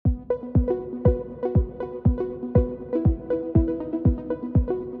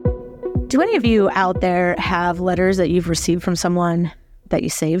Do any of you out there have letters that you've received from someone that you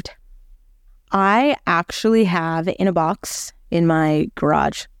saved? I actually have in a box in my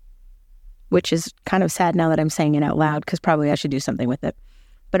garage, which is kind of sad now that I'm saying it out loud because probably I should do something with it.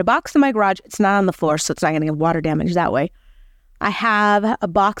 But a box in my garage, it's not on the floor, so it's not going to get water damage that way. I have a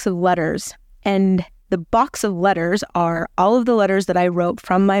box of letters, and the box of letters are all of the letters that I wrote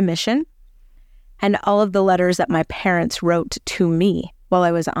from my mission and all of the letters that my parents wrote to me while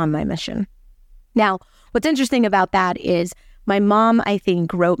I was on my mission. Now, what's interesting about that is my mom, I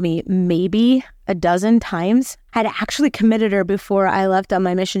think, wrote me maybe a dozen times. I'd actually committed her before I left on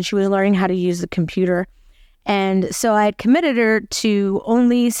my mission. She was learning how to use the computer. And so I had committed her to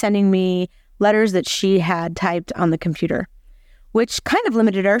only sending me letters that she had typed on the computer, which kind of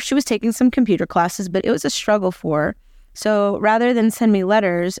limited her. She was taking some computer classes, but it was a struggle for her. So rather than send me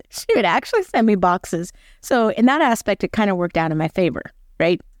letters, she would actually send me boxes. So in that aspect, it kind of worked out in my favor,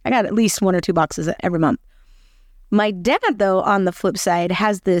 right? I got at least 1 or 2 boxes every month. My dad, though, on the flip side,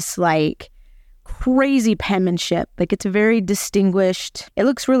 has this like crazy penmanship. Like it's very distinguished. It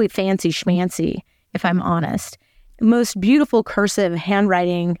looks really fancy schmancy, if I'm honest. Most beautiful cursive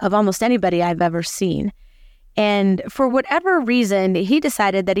handwriting of almost anybody I've ever seen. And for whatever reason, he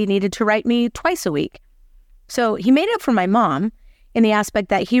decided that he needed to write me twice a week. So he made up for my mom in the aspect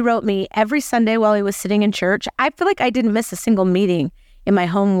that he wrote me every Sunday while he was sitting in church. I feel like I didn't miss a single meeting in my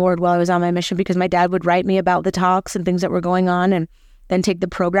home ward while I was on my mission because my dad would write me about the talks and things that were going on and then take the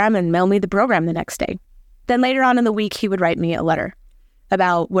program and mail me the program the next day. Then later on in the week, he would write me a letter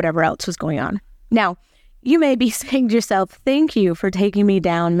about whatever else was going on. Now, you may be saying to yourself, thank you for taking me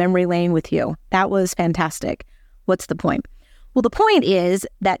down memory lane with you. That was fantastic. What's the point? Well, the point is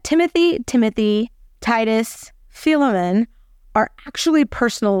that Timothy, Titus, Philemon are actually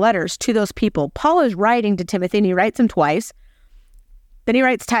personal letters to those people. Paul is writing to Timothy and he writes him twice. Then he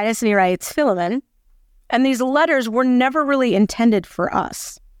writes Titus and he writes Philemon. And these letters were never really intended for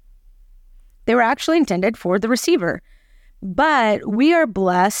us. They were actually intended for the receiver. But we are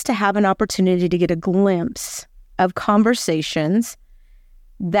blessed to have an opportunity to get a glimpse of conversations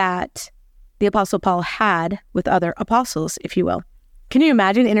that the Apostle Paul had with other apostles, if you will. Can you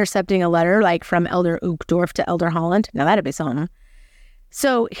imagine intercepting a letter like from Elder Uchtdorf to Elder Holland? Now that'd be something.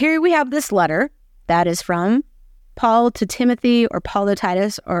 So here we have this letter that is from Paul to Timothy or Paul to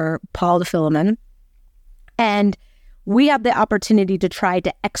Titus or Paul to Philemon. And we have the opportunity to try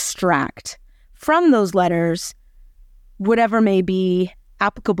to extract from those letters whatever may be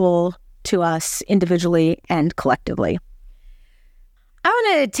applicable to us individually and collectively. I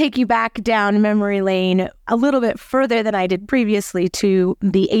want to take you back down memory lane a little bit further than I did previously to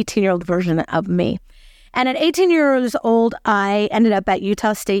the 18-year-old version of me. And at 18 years old, I ended up at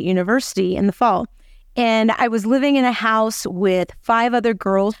Utah State University in the fall. And I was living in a house with 5 other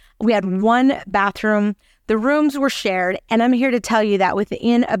girls. We had 1 bathroom. The rooms were shared. And I'm here to tell you that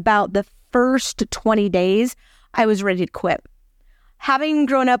within about the first 20 days, I was ready to quit. Having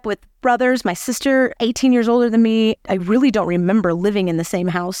grown up with brothers, my sister, 18 years older than me, I really don't remember living in the same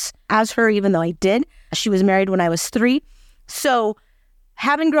house as her, even though I did. She was married when I was 3. So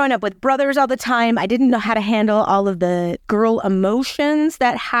having grown up with brothers all the time, I didn't know how to handle all of the girl emotions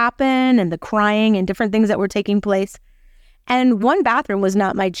that happen and the crying and different things that were taking place. And 1 bathroom was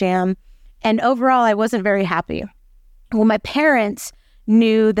not my jam. And overall, I wasn't very happy. Well, my parents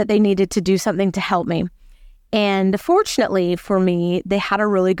knew that they needed to do something to help me. And fortunately for me, they had a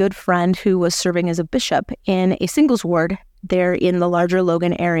really good friend who was serving as a bishop in a singles ward there in the larger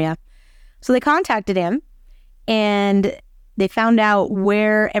Logan area. So they contacted him and they found out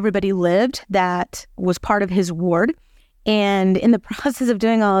where everybody lived that was part of his ward. And in the process of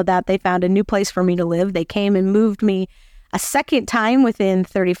doing all of that, they found a new place for me to live. They came and moved me a second time within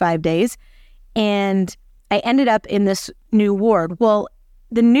 35 days. And I ended up in this new ward. Well,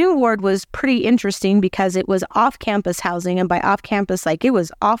 the new ward was pretty interesting because it was off-campus housing. And by off-campus, like it was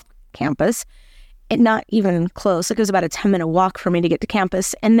off-campus and not even close. Like it was about a 10-minute walk for me to get to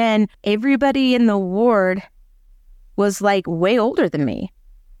campus. And then everybody in the ward was like way older than me.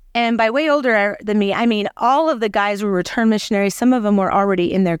 And by way older than me, I mean all of the guys were return missionaries. Some of them were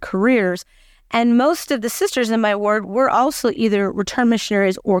already in their careers. And most of the sisters in my ward were also either return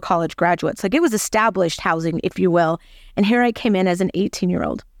missionaries or college graduates. Like it was established housing, if you will. And here I came in as an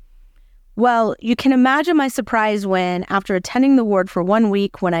 18-year-old. Well, you can imagine my surprise when, after attending the ward for 1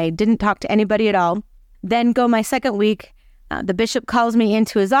 week, when I didn't talk to anybody at all, then go my second week, the bishop calls me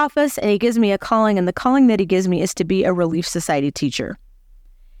into his office and he gives me a calling. And the calling that he gives me is to be a Relief Society teacher.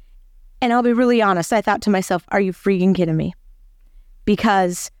 And I'll be really honest, I thought to myself, are you freaking kidding me?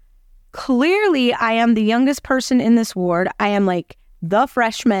 Because clearly I am the youngest person in this ward. I am like the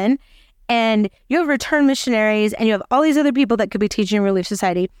freshman. And you have return missionaries, and you have all these other people that could be teaching Relief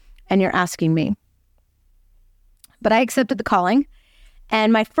Society, and you're asking me. But I accepted the calling,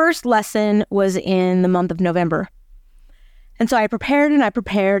 and my first lesson was in the month of November. And so I prepared and I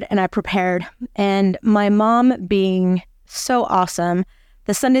prepared and I prepared. And my mom, being so awesome,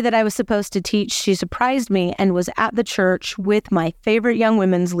 the Sunday that I was supposed to teach, she surprised me and was at the church with my favorite young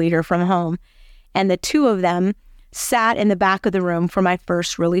women's leader from home. And the two of them sat in the back of the room for my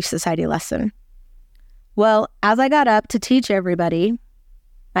first Relief Society lesson. Well, as I got up to teach everybody,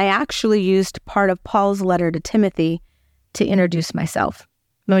 I actually used part of Paul's letter to Timothy to introduce myself.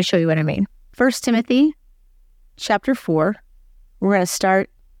 Let me show you what I mean. 1 Timothy chapter 4, we're going to start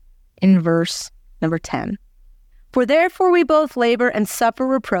in verse number 10. For therefore we both labor and suffer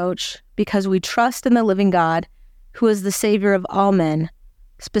reproach because we trust in the living God, who is the Savior of all men,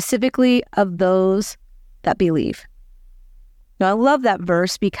 specifically of those that believe. Now, I love that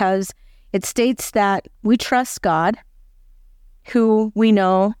verse because it states that we trust God, who we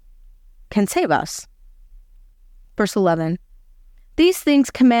know can save us. Verse 11, these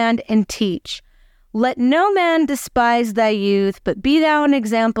things command and teach. Let no man despise thy youth, but be thou an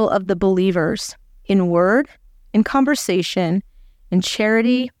example of the believers in word, in conversation, in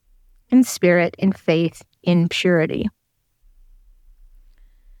charity, in spirit, in faith, in purity.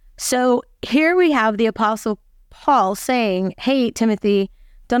 So here we have the Apostle Paul saying, hey, Timothy,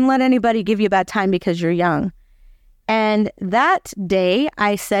 don't let anybody give you a bad time because you're young. And that day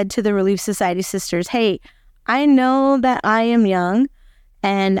I said to the Relief Society sisters, hey, I know that I am young,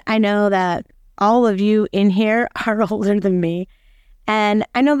 and I know that all of you in here are older than me. And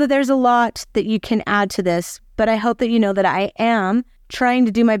I know that there's a lot that you can add to this, but I hope that you know that I am trying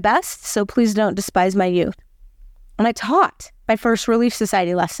to do my best, so please don't despise my youth. And I taught my first Relief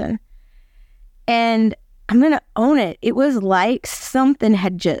Society lesson. And I'm going to own it. It was like something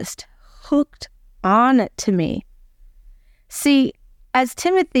had just hooked on to me. See, as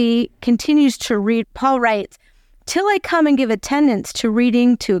Timothy continues to read, Paul writes, till I come and give attendance to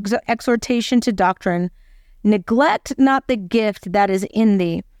reading, to exhortation, to doctrine, neglect not the gift that is in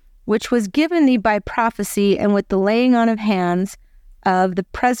thee, which was given thee by prophecy and with the laying on of hands of the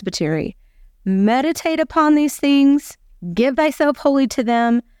presbytery. Meditate upon these things, give thyself wholly to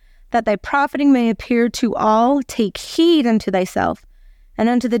them, that thy profiting may appear to all. Take heed unto thyself and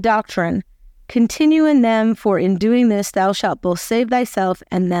unto the doctrine. Continue in them, for in doing this thou shalt both save thyself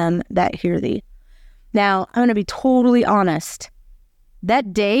and them that hear thee. Now, I'm going to be totally honest.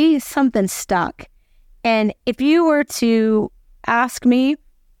 That day, something stuck. And if you were to ask me,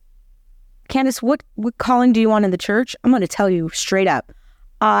 Candace, what calling do you want in the church? I'm going to tell you straight up.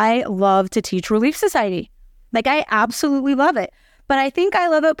 I love to teach Relief Society. Like, I absolutely love it. But I think I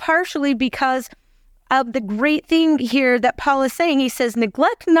love it partially because of the great thing here that Paul is saying. He says,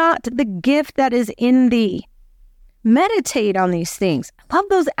 neglect not the gift that is in thee. Meditate on these things. I love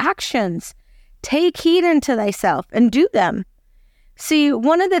those actions. Take heed unto thyself and do them. See,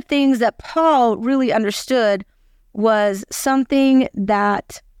 one of the things that Paul really understood was something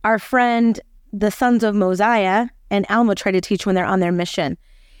that our friend, the sons of Mosiah, and Alma try to teach when they're on their mission.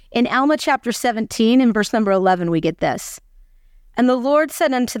 In Alma chapter 17, in verse number 11, we get this. And the Lord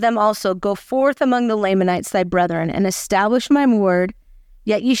said unto them also, go forth among the Lamanites thy brethren, and establish my word,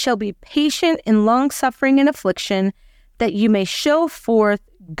 yet ye shall be patient in long-suffering and affliction, that you may show forth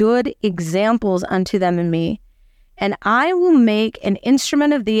good examples unto them in me. And I will make an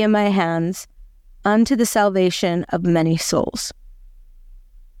instrument of thee in my hands unto the salvation of many souls.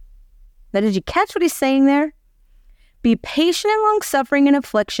 Now, did you catch what he's saying there? Be patient in long-suffering and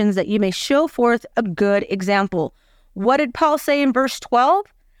afflictions, that you may show forth a good example. What did Paul say in verse 12?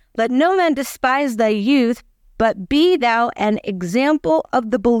 Let no man despise thy youth, but be thou an example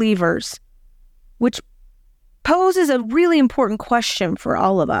of the believers, which poses a really important question for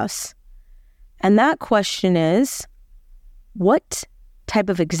all of us. And that question is, what type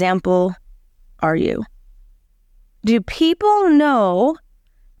of example are you? Do people know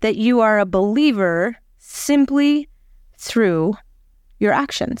that you are a believer simply through your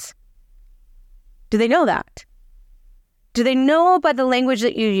actions? Do they know that? Do they know by the language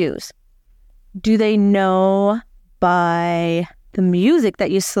that you use? Do they know by the music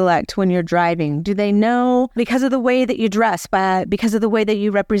that you select when you're driving? Do they know because of the way that you dress, because of the way that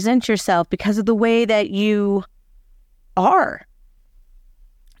you represent yourself, because of the way that you are?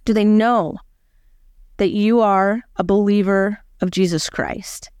 Do they know that you are a believer of Jesus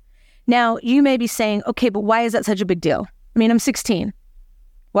Christ? Now, you may be saying, okay, but why is that such a big deal? I mean, I'm 16.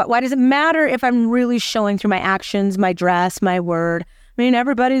 Why does it matter if I'm really showing through my actions, my dress, my word? I mean,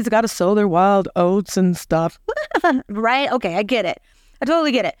 everybody's got to sow their wild oats and stuff, right? Okay, I get it. I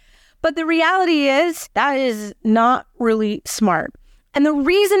totally get it. But the reality is that is not really smart. And the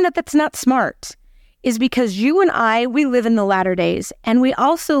reason that that's not smart is because you and I, we live in the latter days, and we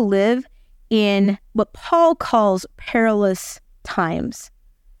also live in what Paul calls perilous times.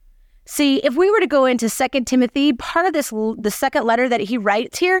 See, if we were to go into 2 Timothy, part of the second letter that he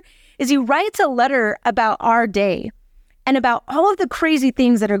writes here is he writes a letter about our day and about all of the crazy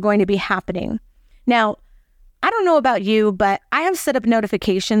things that are going to be happening. Now, I don't know about you, but I have set up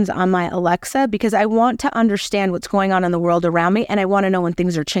notifications on my Alexa because I want to understand what's going on in the world around me, and I want to know when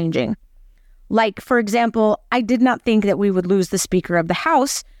things are changing. Like, for example, I did not think that we would lose the Speaker of the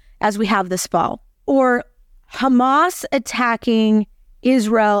House as we have this fall, or Hamas attacking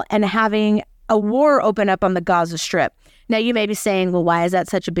Israel and having a war open up on the Gaza Strip. Now, you may be saying, well, why is that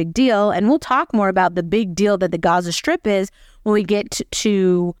such a big deal? And we'll talk more about the big deal that the Gaza Strip is when we get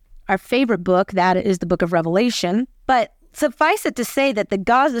to our favorite book, that is the book of Revelation. But suffice it to say that the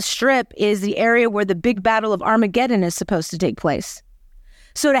Gaza Strip is the area where the big battle of Armageddon is supposed to take place.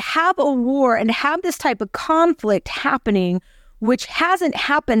 So to have a war and have this type of conflict happening, which hasn't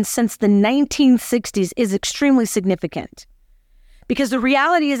happened since the 1960s, is extremely significant. Because the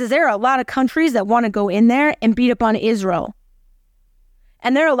reality is there are a lot of countries that want to go in there and beat up on Israel.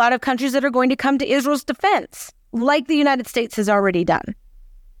 And there are a lot of countries that are going to come to Israel's defense, like the United States has already done,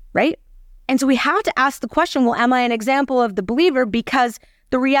 right? And so we have to ask the question, well, am I an example of the believer? Because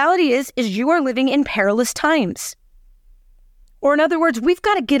the reality is you are living in perilous times. Or in other words, we've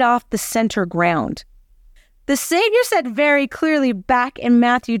got to get off the center ground. The Savior said very clearly back in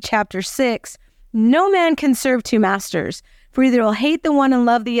Matthew chapter 6, no man can serve two masters, for either will hate the one and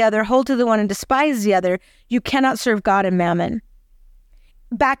love the other, hold to the one and despise the other. You cannot serve God and mammon.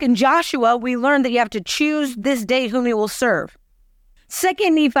 Back in Joshua, we learned that you have to choose this day whom you will serve. 2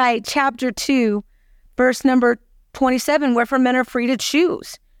 Nephi chapter 2, verse number 27, wherefore men are free to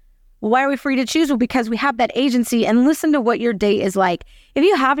choose. Why are we free to choose? Well, because we have that agency, and listen to what your day is like. If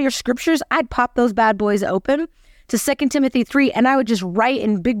you have your scriptures, I'd pop those bad boys open to 2 Timothy 3, and I would just write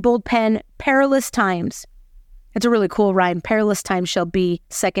in big bold pen, perilous times. It's a really cool rhyme. Perilous times shall be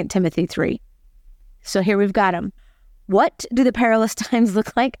 2 Timothy 3. So here we've got them. What do the perilous times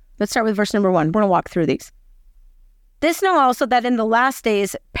look like? Let's start with verse number 1. We're going to walk through these. This know also that in the last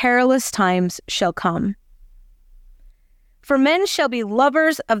days perilous times shall come. For men shall be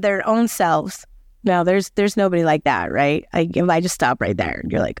lovers of their own selves. Now, there's nobody like that, right? If I just stop right there,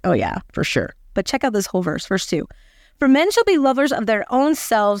 you're like, oh yeah, for sure. But check out this whole verse, verse 2. For men shall be lovers of their own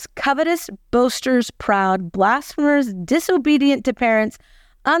selves, covetous, boasters, proud, blasphemers, disobedient to parents,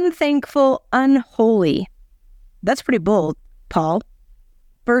 unthankful, unholy. That's pretty bold, Paul.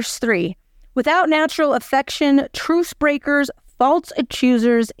 Verse 3. Without natural affection, truce breakers, false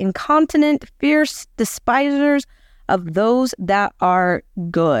accusers, incontinent, fierce, despisers of those that are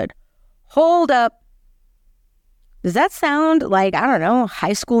good. Hold up. Does that sound like, I don't know,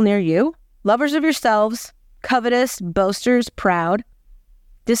 high school near you? Lovers of yourselves, covetous, boasters, proud,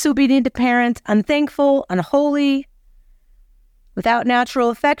 disobedient to parents, unthankful, unholy, without natural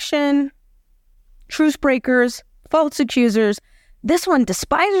affection, truce breakers, false accusers. This one,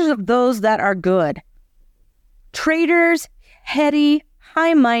 despisers of those that are good. Traitors, heady,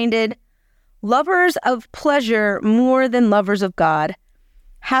 high-minded, lovers of pleasure more than lovers of God,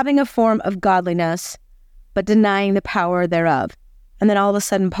 having a form of godliness, but denying the power thereof. And then all of a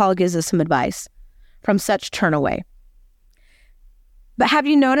sudden, Paul gives us some advice. From such, turn away. But have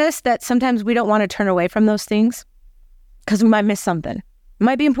you noticed that sometimes we don't want to turn away from those things? Because we might miss something. It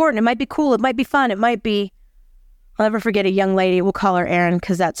might be important. It might be cool. It might be fun. It might be... I'll never forget a young lady. We'll call her Erin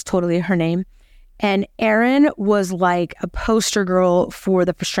because that's totally her name. And Erin was like a poster girl for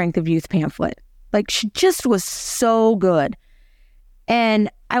the For Strength of Youth pamphlet. Like, she just was so good.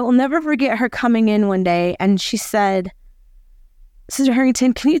 And I will never forget her coming in one day and she said, Sister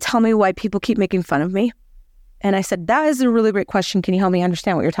Harrington, can you tell me why people keep making fun of me? And I said, that is a really great question. Can you help me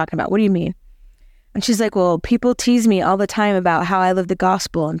understand what you're talking about? What do you mean? And she's like, well, people tease me all the time about how I live the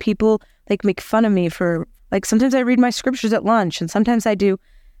gospel, and people like make fun of me for, like, sometimes I read my scriptures at lunch and sometimes I do.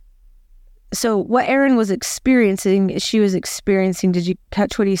 So what Erin was experiencing, did you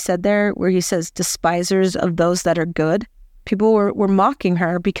catch what he said there, where he says, despisers of those that are good? People were mocking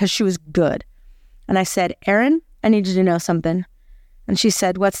her because she was good. And I said, Erin, I need you to know something. And she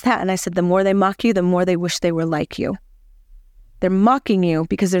said, what's that? And I said, the more they mock you, the more they wish they were like you. They're mocking you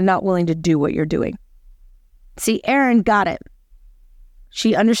because they're not willing to do what you're doing. See, Erin got it.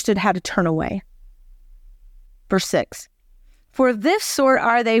 She understood how to turn away. Verse 6. For of this sort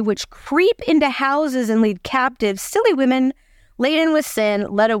are they which creep into houses and lead captive silly women, laden with sin,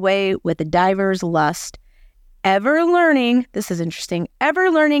 led away with the divers lust, ever learning, this is interesting, ever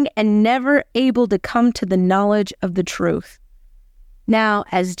learning and never able to come to the knowledge of the truth. Now,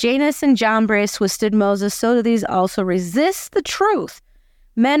 as Jannes and Jambres withstood Moses, so do these also resist the truth.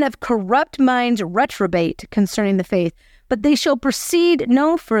 Men of corrupt minds reprobate concerning the faith, but they shall proceed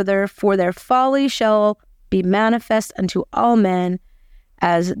no further, for their folly shall be manifest unto all men,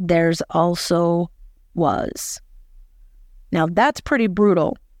 as theirs also was. Now, that's pretty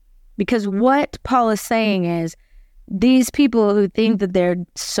brutal, because what Paul is saying is these people who think that they're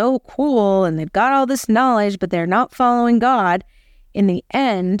so cool and they've got all this knowledge, but they're not following God, in the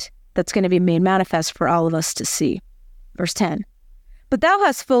end, that's going to be made manifest for all of us to see. Verse 10. But thou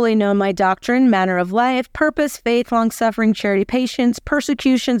hast fully known my doctrine, manner of life, purpose, faith, long-suffering, charity, patience,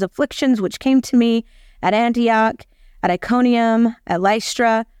 persecutions, afflictions, which came to me at Antioch, at Iconium, at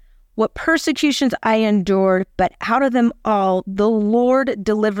Lystra, what persecutions I endured, but out of them all the Lord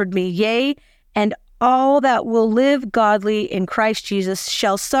delivered me. Yea, and all that will live godly in Christ Jesus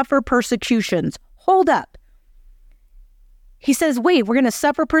shall suffer persecutions. Hold up. He says, wait, we're going to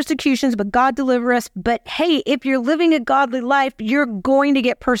suffer persecutions, but God deliver us. But hey, if you're living a godly life, you're going to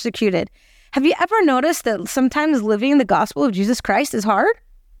get persecuted. Have you ever noticed that sometimes living the gospel of Jesus Christ is hard?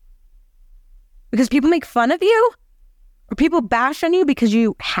 Because people make fun of you? Or people bash on you because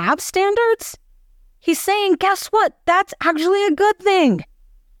you have standards? He's saying, guess what? That's actually a good thing.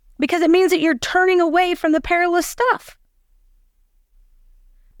 Because it means that you're turning away from the perilous stuff.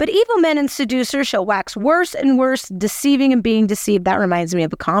 But evil men and seducers shall wax worse and worse, deceiving and being deceived. That reminds me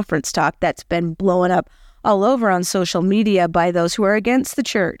of a conference talk that's been blowing up all over on social media by those who are against the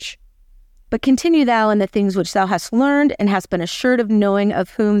church. But continue thou in the things which thou hast learned, and hast been assured of knowing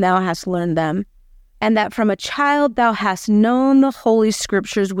of whom thou hast learned them, and that from a child thou hast known the holy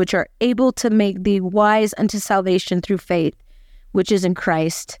scriptures, which are able to make thee wise unto salvation through faith, which is in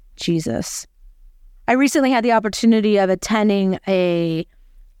Christ Jesus. I recently had the opportunity of attending a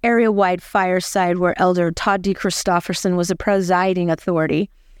area-wide fireside where Elder Todd D. Christofferson was a presiding authority.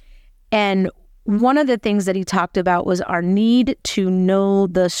 And one of the things that he talked about was our need to know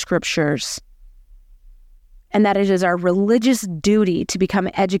the scriptures. And that it is our religious duty to become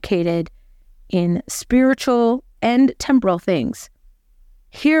educated in spiritual and temporal things.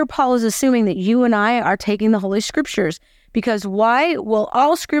 Here, Paul is assuming that you and I are taking the Holy Scriptures. Because why? Well,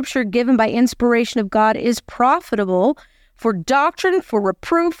 all Scripture given by inspiration of God is profitable for doctrine, for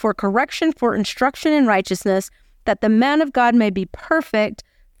reproof, for correction, for instruction in righteousness, that the man of God may be perfect,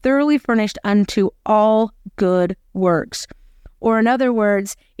 thoroughly furnished unto all good works. Or in other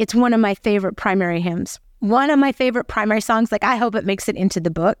words, it's one of my favorite primary hymns. One of my favorite primary songs, like I hope it makes it into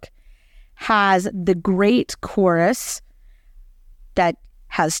the book, has the great chorus that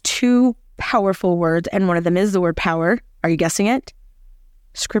has two powerful words, and one of them is the word power. Are you guessing it?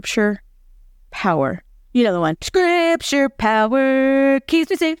 Scripture, power. You know the one. Scripture power keeps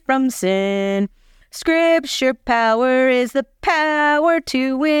me safe from sin. Scripture power is the power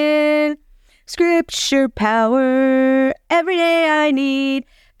to win. Scripture power, every day I need.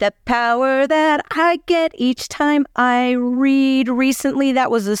 The power that I get each time I read. Recently, that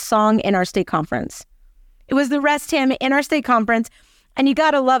was a song in our state conference. It was the rest hymn in our state conference. And you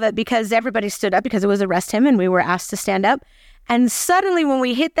got to love it because everybody stood up because it was a rest hymn and we were asked to stand up. And suddenly when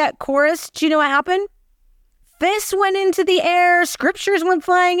we hit that chorus, do you know what happened? Fists went into the air. Scriptures went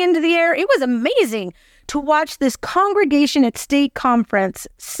flying into the air. It was amazing to watch this congregation at state conference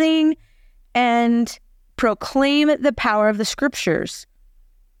sing and proclaim the power of the scriptures.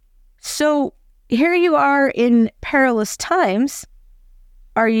 So here you are in perilous times.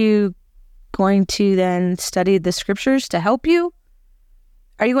 Are you going to then study the scriptures to help you?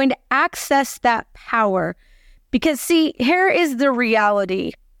 Are you going to access that power? Because see, here is the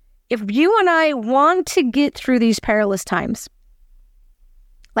reality. If you and I want to get through these perilous times,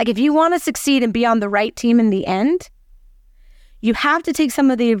 like if you want to succeed and be on the right team in the end, you have to take some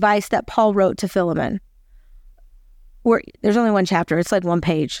of the advice that Paul wrote to Philemon. There's only one chapter. It's like one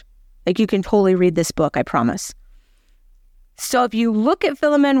page. Like you can totally read this book, I promise. So if you look at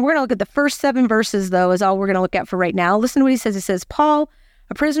Philemon, we're going to look at the first 7 verses, though, is all we're going to look at for right now. Listen to what he says. It says, Paul,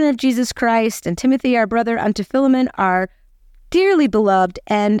 a prisoner of Jesus Christ, and Timothy, our brother, unto Philemon, our dearly beloved,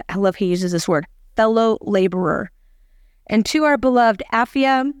 and I love he uses this word, fellow laborer. And to our beloved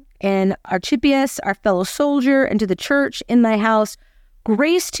Apphia and Archippus, our fellow soldier, and to the church in thy house,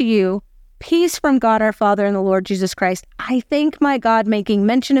 grace to you, peace from God our Father and the Lord Jesus Christ. I thank my God, making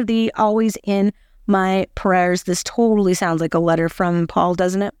mention of thee always in my prayers. This totally sounds like a letter from Paul,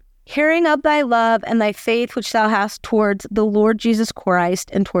 doesn't it? Hearing of thy love and thy faith which thou hast towards the Lord Jesus Christ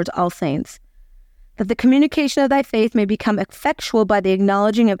and towards all saints, that the communication of thy faith may become effectual by the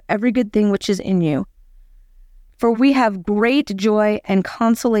acknowledging of every good thing which is in you. For we have great joy and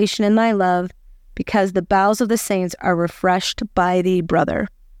consolation in thy love, because the bowels of the saints are refreshed by thee, brother.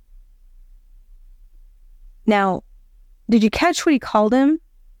 Now, did you catch what he called him?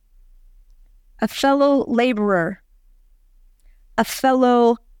 A fellow laborer, a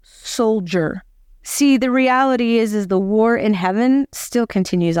fellow soldier. See, the reality is the war in heaven still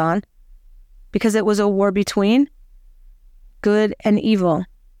continues on, because it was a war between good and evil,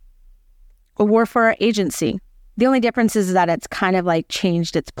 a war for our agency. The only difference is that it's kind of like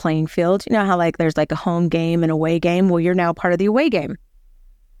changed its playing field. You know how like there's like a home game and away game? Well, you're now part of the away game.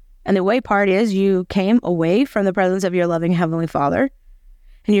 And the away part is you came away from the presence of your loving Heavenly Father,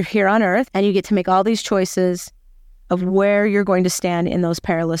 and you're here on earth, and you get to make all these choices of where you're going to stand in those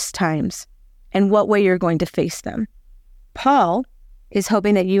perilous times and what way you're going to face them. Paul is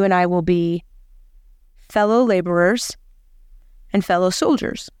hoping that you and I will be fellow laborers and fellow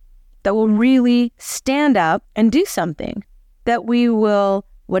soldiers that will really stand up and do something, that we will,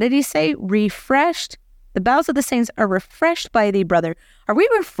 what did he say? Refreshed. The bowels of the saints are refreshed by thee, brother. Are we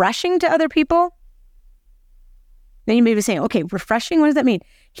refreshing to other people? Then you may be saying, okay, refreshing, what does that mean?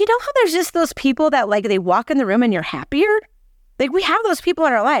 You know how there's just those people that like they walk in the room and you're happier? Like we have those people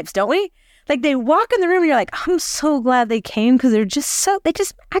in our lives, don't we? Like they walk in the room and you're like, I'm so glad they came because I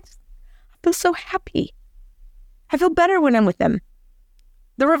feel so happy. I feel better when I'm with them.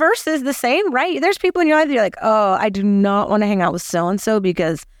 The reverse is the same, right? There's people in your life that you're like, oh, I do not want to hang out with so-and-so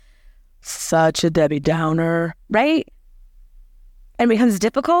because such a Debbie Downer, right? And it becomes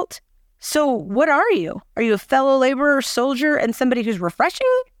difficult. So what are you? Are you a fellow laborer, soldier, and somebody who's refreshing?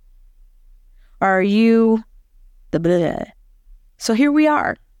 Or are you the bleh? So here we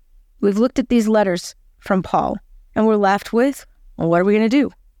are. We've looked at these letters from Paul, and we're left with, well, what are we going to do?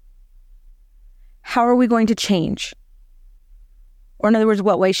 How are we going to change? Or in other words,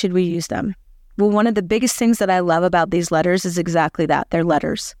 what way should we use them? Well, one of the biggest things that I love about these letters is exactly that. They're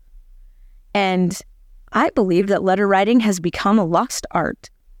letters. And I believe that letter writing has become a lost art.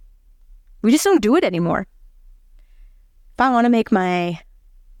 We just don't do it anymore. If I want to make my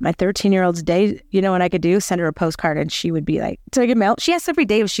 13-year-old's day, you know what I could do? Send her a postcard and she would be like, did I get mail? She asks every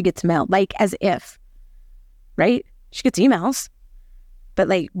day if she gets mail, like as if, right? She gets emails, but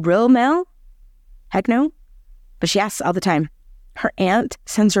like real mail? Heck no. But she asks all the time. Her aunt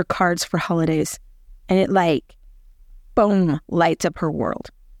sends her cards for holidays, and it like, boom, lights up her world.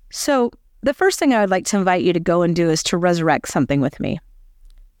 So the first thing I would like to invite you to go and do is to resurrect something with me.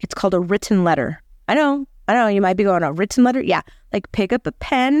 It's called a written letter. I know, you might be going, a written letter? Yeah, like pick up a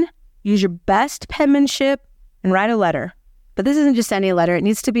pen, use your best penmanship, and write a letter. But this isn't just any letter. It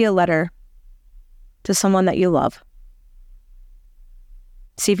needs to be a letter to someone that you love.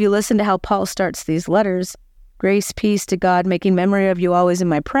 See, if you listen to how Paul starts these letters, grace, peace to God, making memory of you always in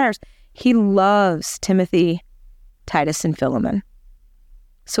my prayers, he loves Timothy, Titus, and Philemon.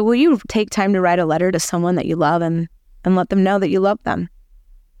 So will you take time to write a letter to someone that you love and let them know that you love them,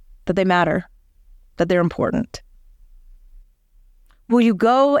 that they matter, that they're important? Will you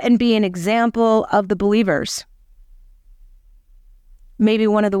go and be an example of the believers? Maybe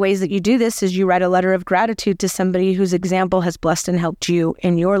one of the ways that you do this is you write a letter of gratitude to somebody whose example has blessed and helped you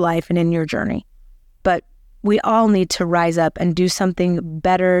in your life and in your journey. But we all need to rise up and do something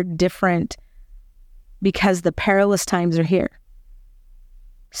better, different, because the perilous times are here.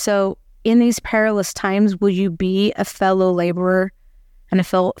 So in these perilous times, will you be a fellow laborer and a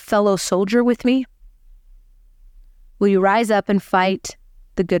fellow soldier with me? Will you rise up and fight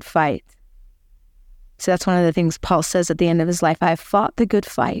the good fight? So that's one of the things Paul says at the end of his life. I have fought the good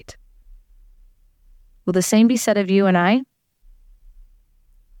fight. Will the same be said of you and I?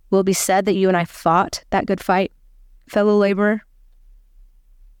 Will it be said that you and I fought that good fight, fellow laborer?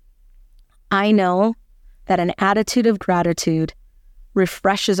 I know that an attitude of gratitude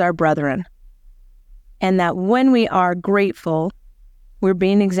refreshes our brethren, and that when we are grateful, we're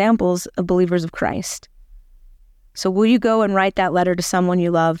being examples of believers of Christ. So will you go and write that letter to someone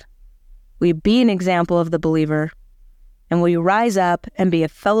you love? Will you be an example of the believer? And will you rise up and be a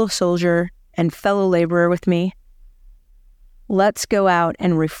fellow soldier and fellow laborer with me? Let's go out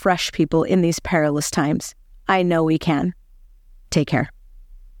and refresh people in these perilous times. I know we can. Take care.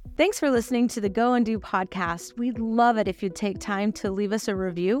 Thanks for listening to the Go and Do podcast. We'd love it if you'd take time to leave us a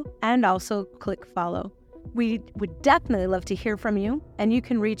review and also click follow. We would definitely love to hear from you, and you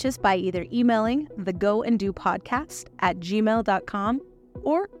can reach us by either emailing thegoanddopodcast@gmail.com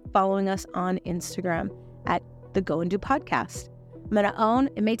or following us on Instagram at the Go and Do Podcast. I'm going to own,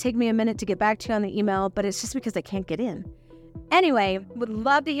 it may take me a minute to get back to you on the email, but it's just because I can't get in. Anyway, would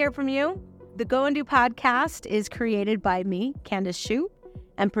love to hear from you. The Go and Do Podcast is created by me, Candace Shu,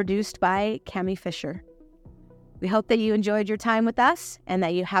 and produced by Cami Fisher. We hope that you enjoyed your time with us and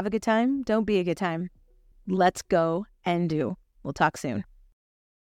that you have a good time. Don't be a good time. Let's go and do. We'll talk soon.